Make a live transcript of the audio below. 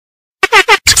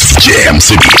Jam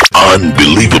City,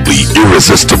 unbelievably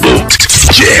irresistible.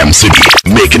 Jam City,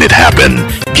 making it happen,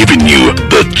 giving you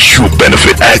the true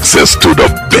benefit access to the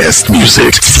best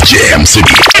music. Jam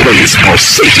City plays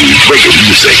pulsating reggae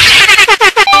music.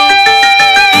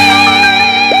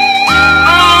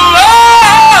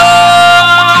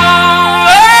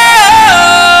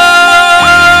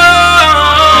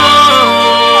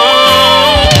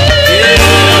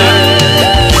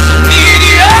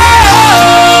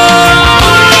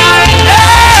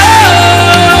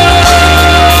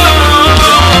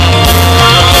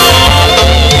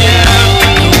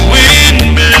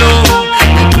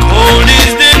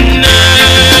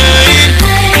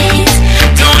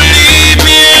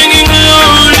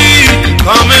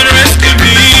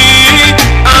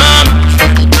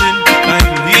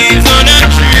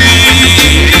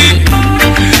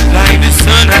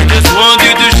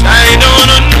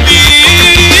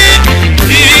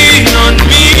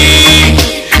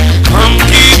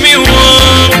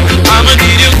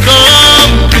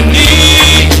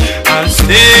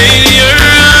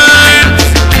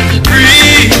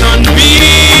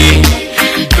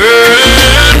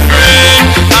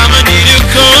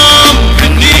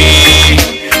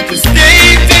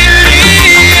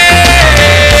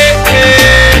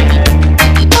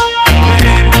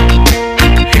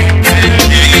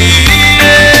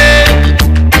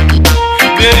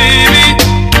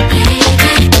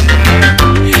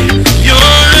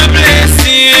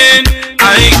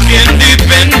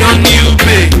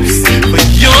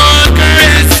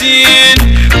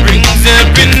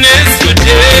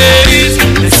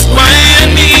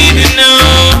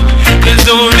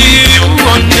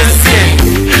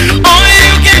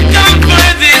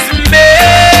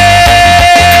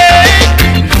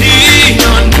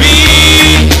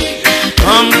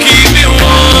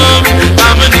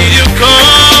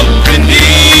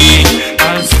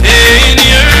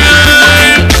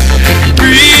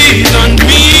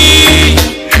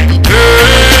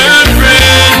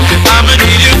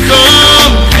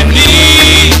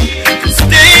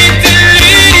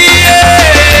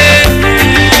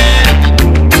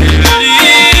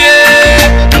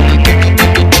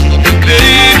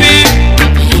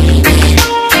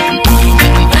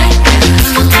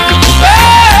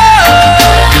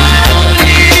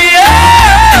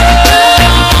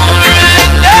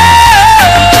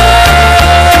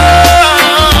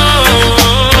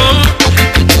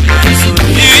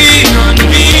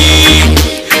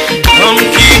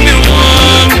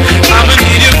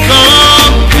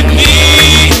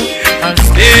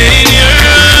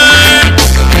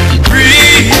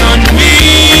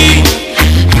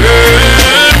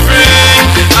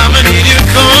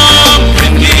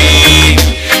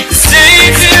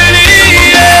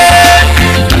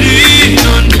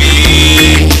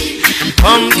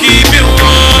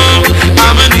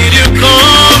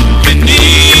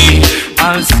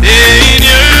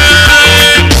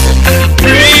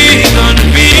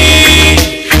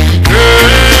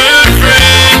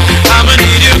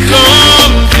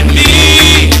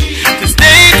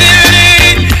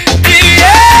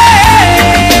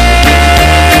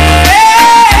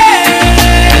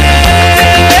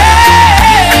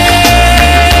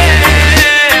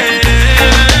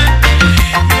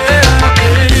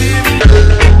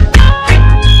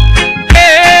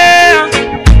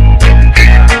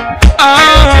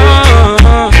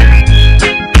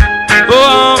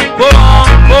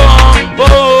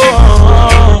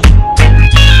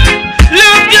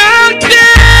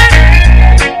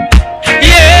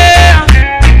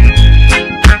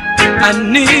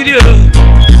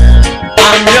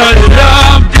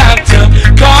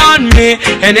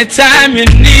 Anytime you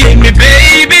need me,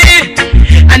 baby,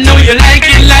 I know you like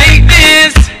it like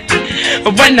this.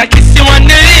 When I kiss you on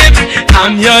the lips,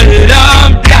 I'm your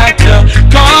love doctor.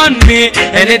 Call me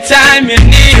anytime you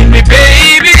need me,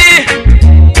 baby.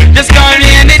 Just call me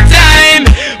anytime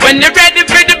when you're ready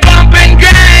for the bump and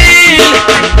grind.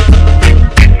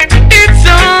 It's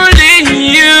only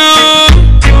you.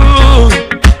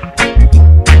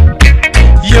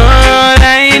 You're all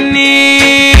I need.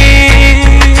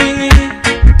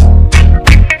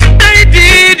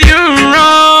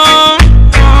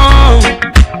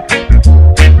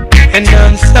 And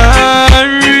I'm sorry,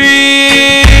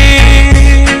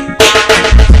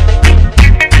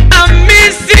 I'm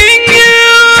missing you.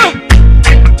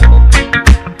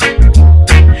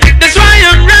 That's why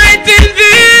I'm writing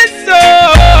this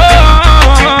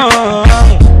song.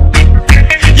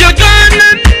 You're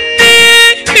gonna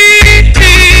need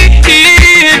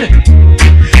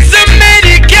some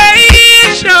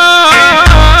medication,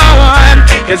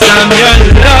 'cause I'm your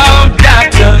love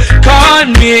doctor. Call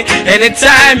me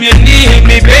anytime you need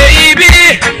me,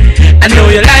 baby.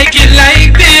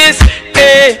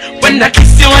 when I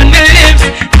kiss you on the lips.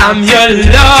 I'm your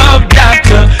love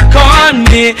doctor. Call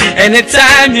me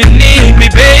anytime you need me,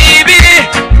 baby.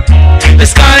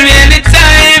 Just call me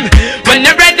anytime when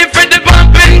you're ready for the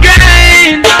bump and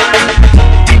grind.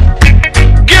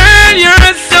 Girl,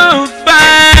 you're so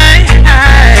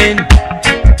fine.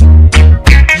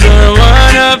 You're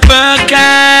one of a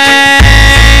kind.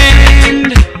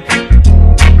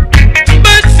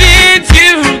 But since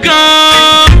you've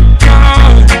gone,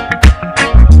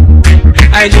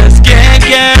 I just can't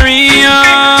carry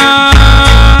on.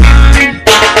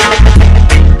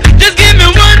 Just give me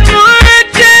one more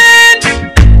chance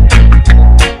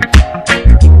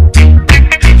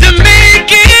to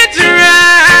make it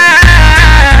right.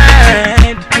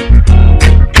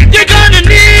 You're gonna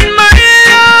need my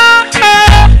love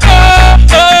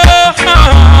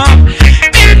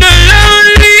in the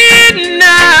lonely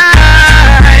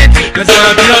night. 'Cause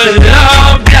I'm your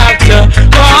love doctor.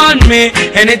 Call me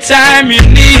anytime you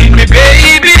need me,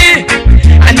 baby.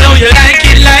 I know you like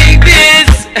it like this.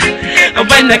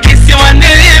 When I kiss you on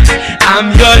the lips, I'm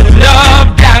your love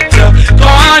doctor.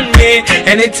 Call me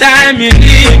anytime you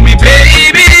need me,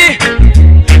 baby.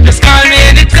 Just call me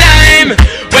anytime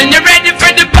when you're ready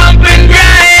for the bump and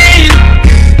grind,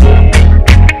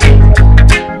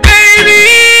 baby.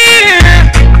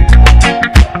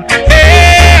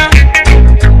 Yeah.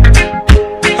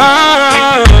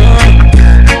 Oh.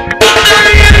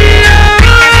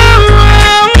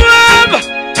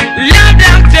 Love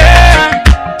doctor.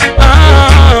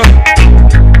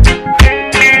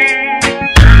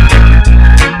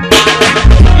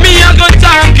 Me I go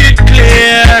talk it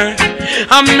clear.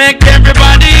 I make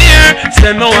everybody hear.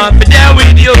 Say me want to there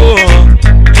with you.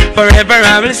 Forever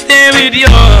I will stay with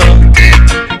you.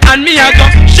 And me I go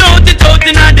shout it out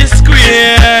in the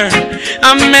square. I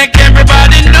make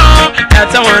everybody know that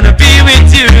I wanna be with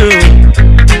you.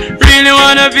 Really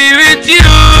wanna be with you.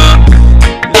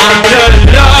 I'm your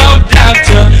love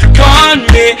doctor. Call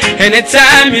me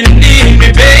anytime you need me,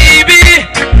 baby.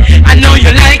 I know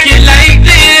you like it like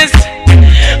this.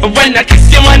 When I kiss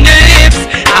you on the lips,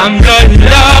 I'm your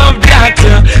love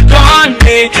doctor. Call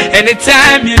me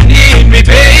anytime you need me,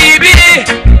 baby.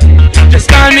 Just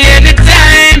call me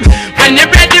anytime when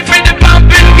you're ready for the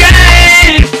bump and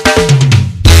grind.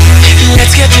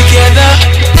 Let's get together,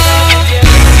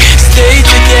 stay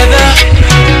together,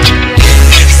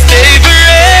 stay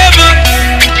forever.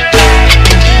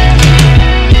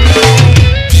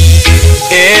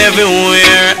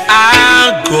 Everywhere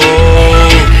I go,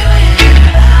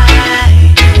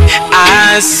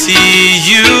 I see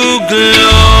you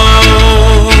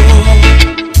glow.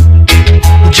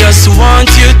 Just want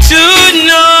you to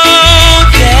know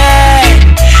that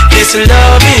this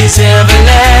love is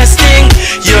everlasting.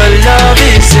 Your love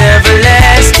is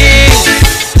everlasting.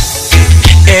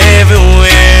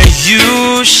 Everywhere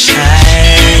you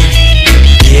shine,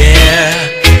 yeah,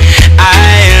 I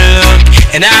look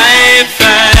and I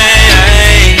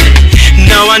find.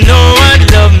 Now I know what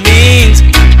love means,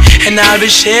 and I'll be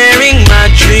sharing my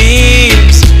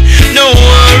dreams. Don't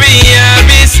worry, I'll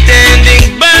be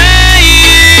standing by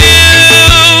you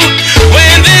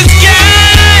when the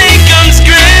sky comes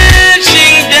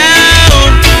crashing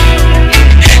down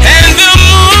and the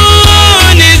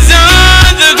moon is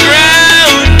on the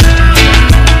ground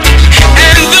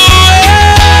and the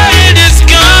world has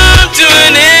come to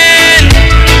an end.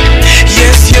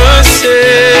 Yes, you're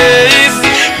safe,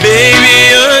 baby,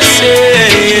 you're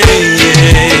safe.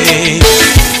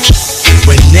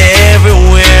 When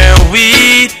everywhere we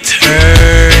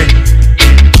turn,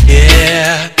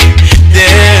 yeah,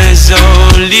 there's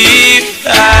only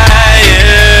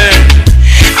fire.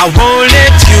 I won't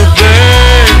let you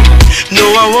burn. No,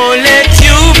 I won't let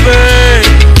you burn.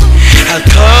 I'll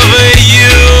cover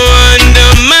you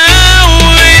under my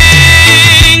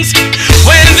wings.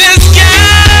 When the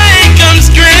sky comes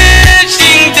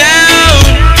crashing down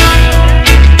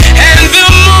and the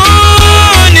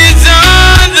moon is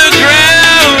on the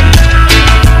ground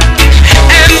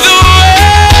and the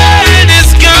world has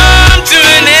come to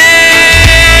an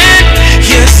end.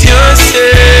 Yes, you're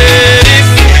safe,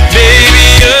 baby,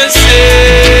 you're safe.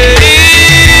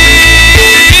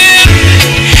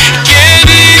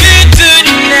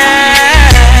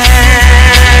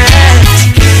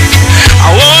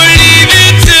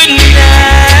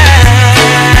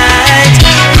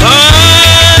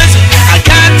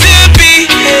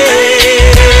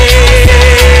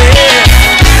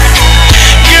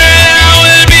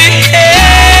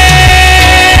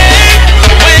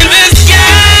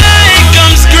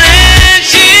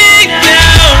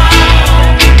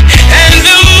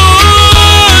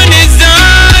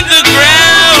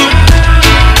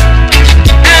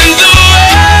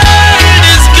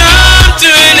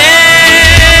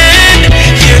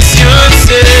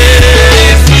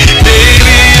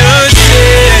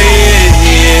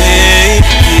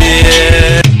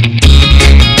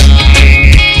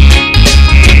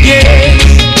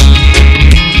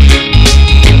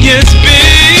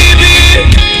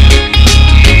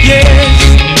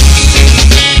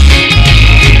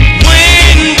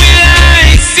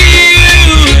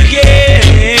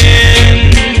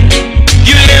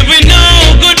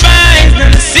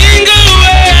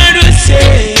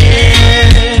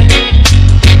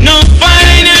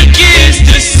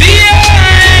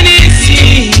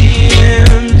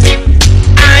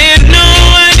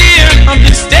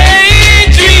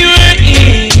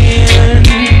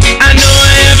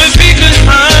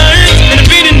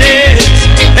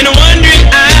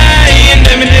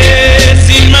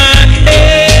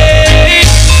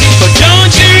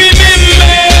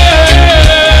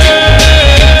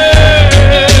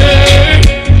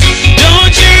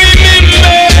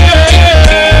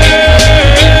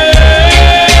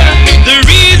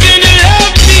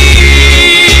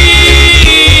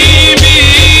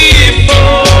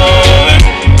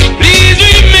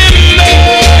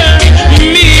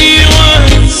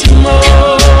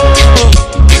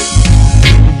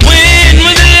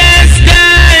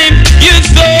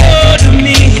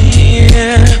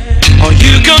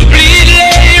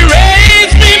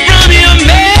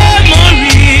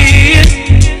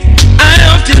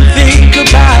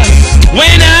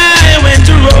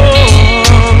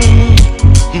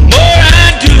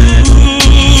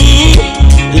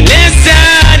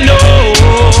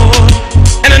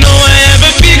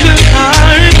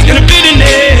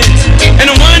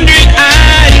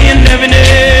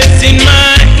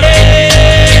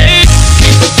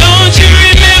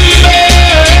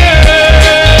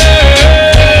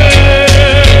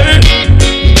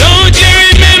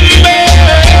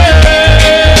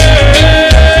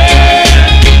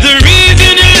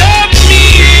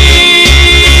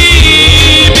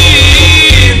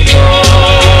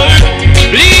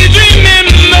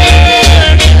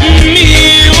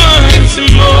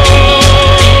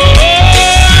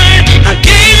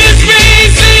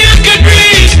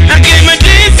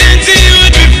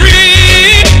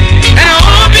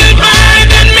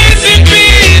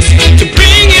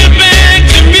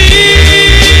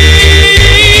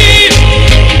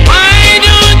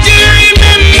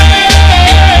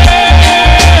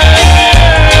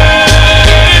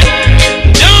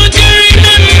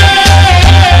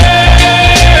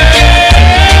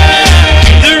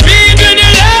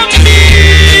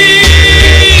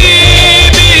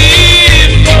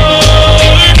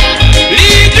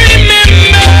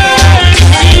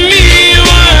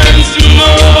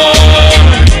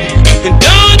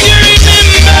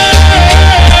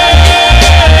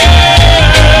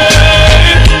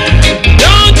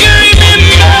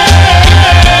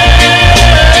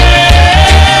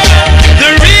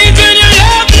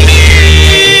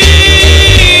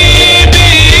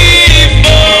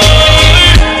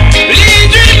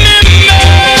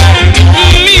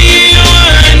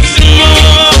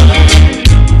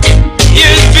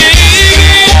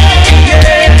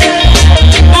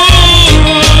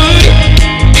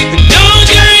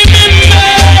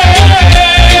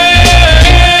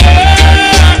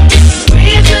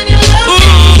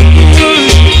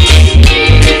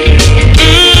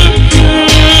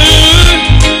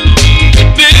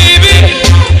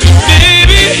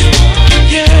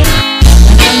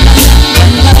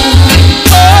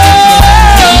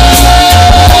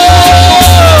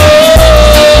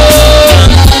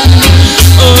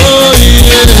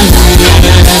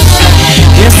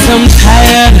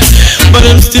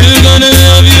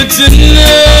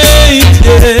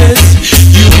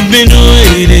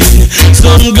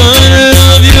 I'm gonna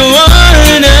love you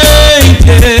all night,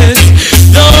 yes.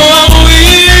 Though I'm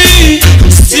weary,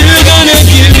 I'm still gonna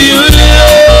give you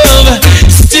love.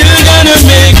 Still gonna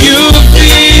make you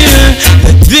feel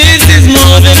that this is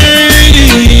more than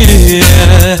real.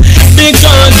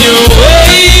 Because you're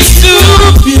way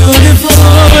too beautiful,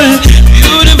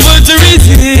 beautiful to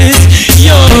resist.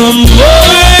 You're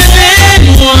more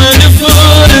than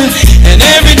wonderful, and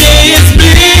every day is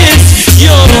bliss.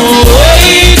 You're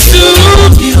way too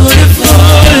beautiful.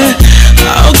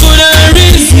 How could I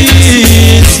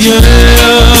resist your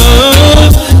love?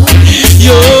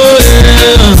 Your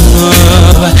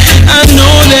love. I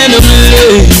know that I'm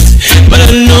late, but I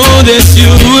know that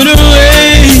you would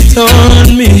wait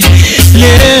on me.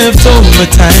 Left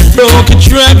overtime, broken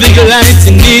traffic lights,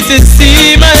 you need to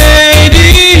see my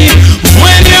lady.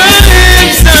 When your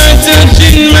lips are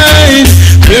touching mine,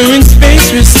 we're in space,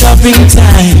 we're stopping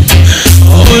time.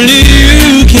 Only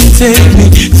you can take me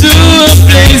to a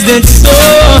place that's so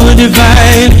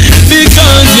divine.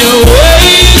 Because you're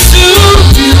way too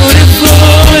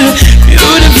beautiful,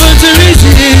 beautiful to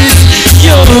resist.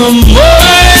 You're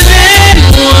more than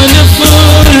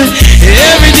wonderful,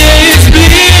 every day is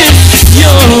bliss.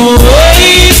 You're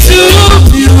way too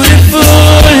beautiful.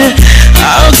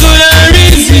 How could I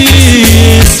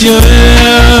resist your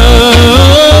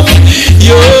love?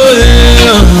 Your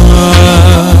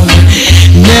love.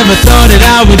 Never thought that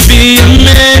I would be a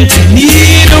man to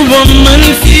need a woman,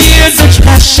 feel such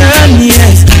passion,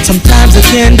 yes. Sometimes I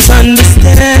can't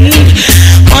understand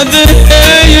what the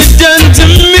hell you done to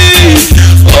me.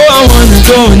 Oh, I wanna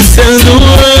go and tell the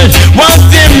world what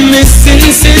they're missing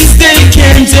since they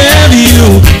can't tell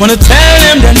you. Wanna tell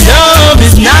them that love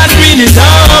is not really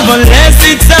love unless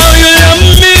it's how you love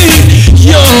me.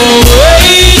 You're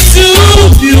way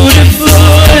too beautiful,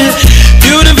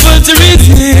 beautiful to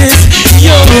resist.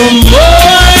 You're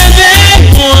more than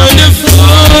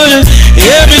wonderful,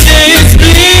 every day is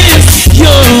bliss.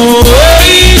 You're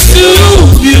way too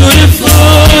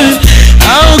beautiful.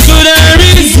 How could I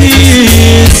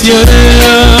resist your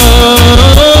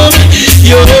love?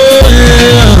 Your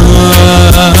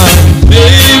love,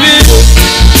 baby.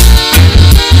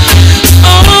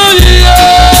 Oh,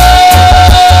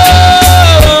 love.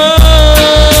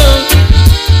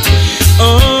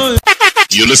 Oh.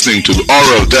 You're listening to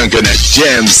Oral Duncan at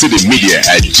Jam City Media.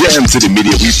 At Jam City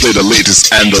Media, we play the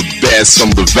latest and the best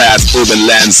from the vast urban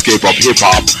landscape of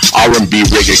hip-hop, R&B,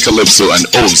 reggae, calypso, and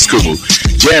old school.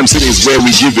 Jam City is where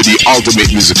we give you the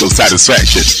ultimate musical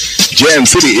satisfaction. Jam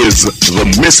City is the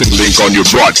missing link on your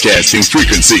broadcasting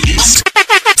frequencies.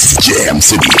 Jam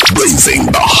City, blazing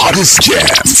the hottest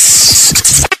jams.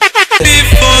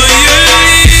 Before you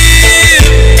leave,